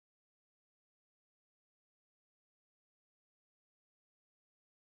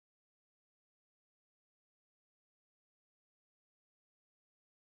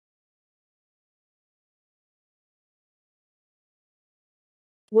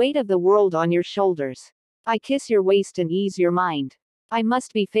Weight of the world on your shoulders. I kiss your waist and ease your mind. I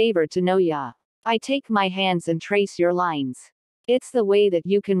must be favored to know ya. I take my hands and trace your lines. It's the way that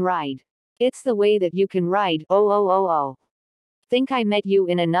you can ride. It's the way that you can ride, oh oh oh oh. Think I met you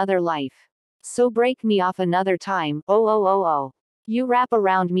in another life. So break me off another time, oh oh oh oh. You wrap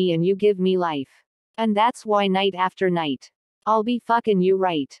around me and you give me life. And that's why night after night, I'll be fucking you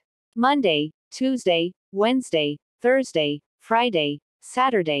right. Monday, Tuesday, Wednesday, Thursday, Friday,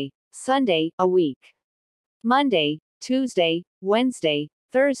 Saturday, Sunday, a week. Monday, Tuesday, Wednesday,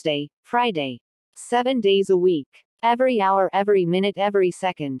 Thursday, Friday. 7 days a week. Every hour, every minute, every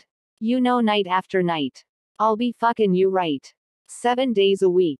second. You know, night after night, I'll be fucking you right. 7 days a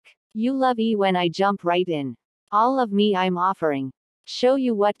week. You love me when I jump right in. All of me I'm offering. Show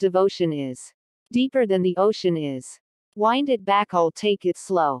you what devotion is. Deeper than the ocean is. Wind it back, I'll take it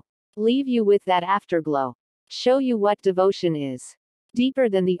slow. Leave you with that afterglow. Show you what devotion is. Deeper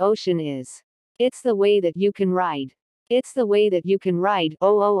than the ocean is. It's the way that you can ride. It's the way that you can ride,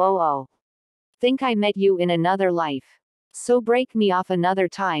 oh oh oh oh. Think I met you in another life. So break me off another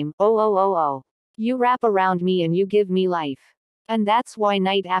time, oh oh oh oh. You wrap around me and you give me life. And that's why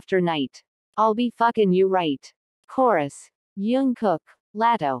night after night, I'll be fucking you right. Chorus. Jungkook.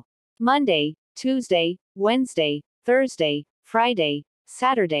 Lato. Monday, Tuesday, Wednesday, Thursday, Friday,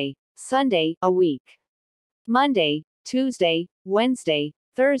 Saturday, Sunday, a week. Monday, Tuesday, Wednesday,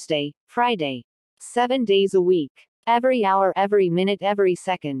 Thursday, Friday. 7 days a week. Every hour, every minute, every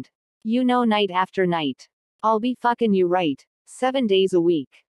second. You know, night after night, I'll be fucking you right. 7 days a week.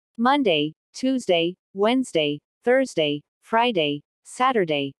 Monday, Tuesday, Wednesday, Thursday, Friday,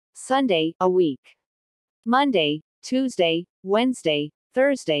 Saturday, Sunday, a week. Monday, Tuesday, Wednesday,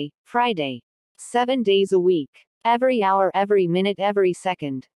 Thursday, Friday. 7 days a week. Every hour, every minute, every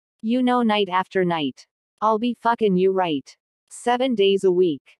second. You know, night after night, I'll be fucking you right. 7 days a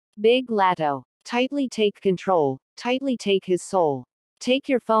week. Big Lato. Tightly take control. Tightly take his soul. Take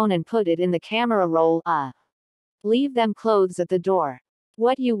your phone and put it in the camera roll, Leave them clothes at the door.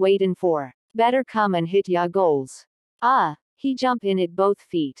 What you waitin' for? Better come and hit ya goals. He jump in it both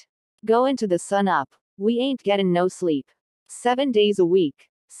feet. Go into the sun up. We ain't gettin' no sleep. 7 days a week.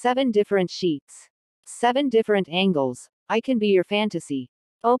 7 different sheets. 7 different angles. I can be your fantasy.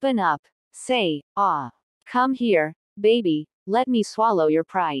 Open up. Say, come here, baby, let me swallow your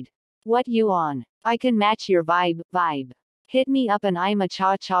pride. What you on? I can match your vibe. Hit me up and I'm a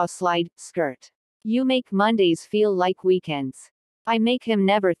cha-cha slide, skirt. You make Mondays feel like weekends. I make him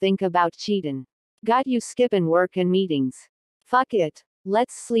never think about cheatin'. Got you skippin' work and meetings. Fuck it.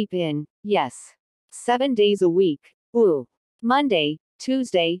 Let's sleep in, yes. 7 days a week. Ooh. Monday,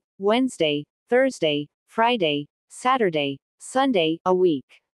 Tuesday, Wednesday, Thursday, Friday, Saturday, Sunday, a week.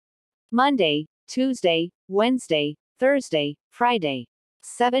 Monday, Tuesday, Wednesday, Thursday, Friday.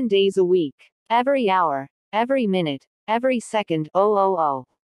 7 days a week. Every hour, every minute, every second, oh oh oh.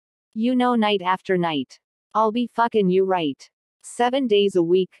 You know, night after night, I'll be fucking you right. 7 days a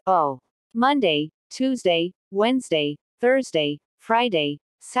week, oh. Monday, Tuesday, Wednesday, Thursday, Friday,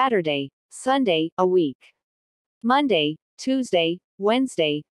 Saturday, Sunday, a week. Monday, Tuesday,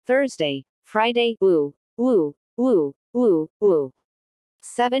 Wednesday, Thursday, Friday, ooh, ooh, ooh, ooh, ooh.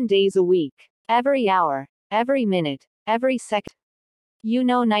 7 days a week. Every hour, every minute, every second. You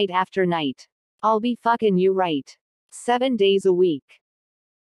know, night after night, I'll be fucking you right. 7 days a week.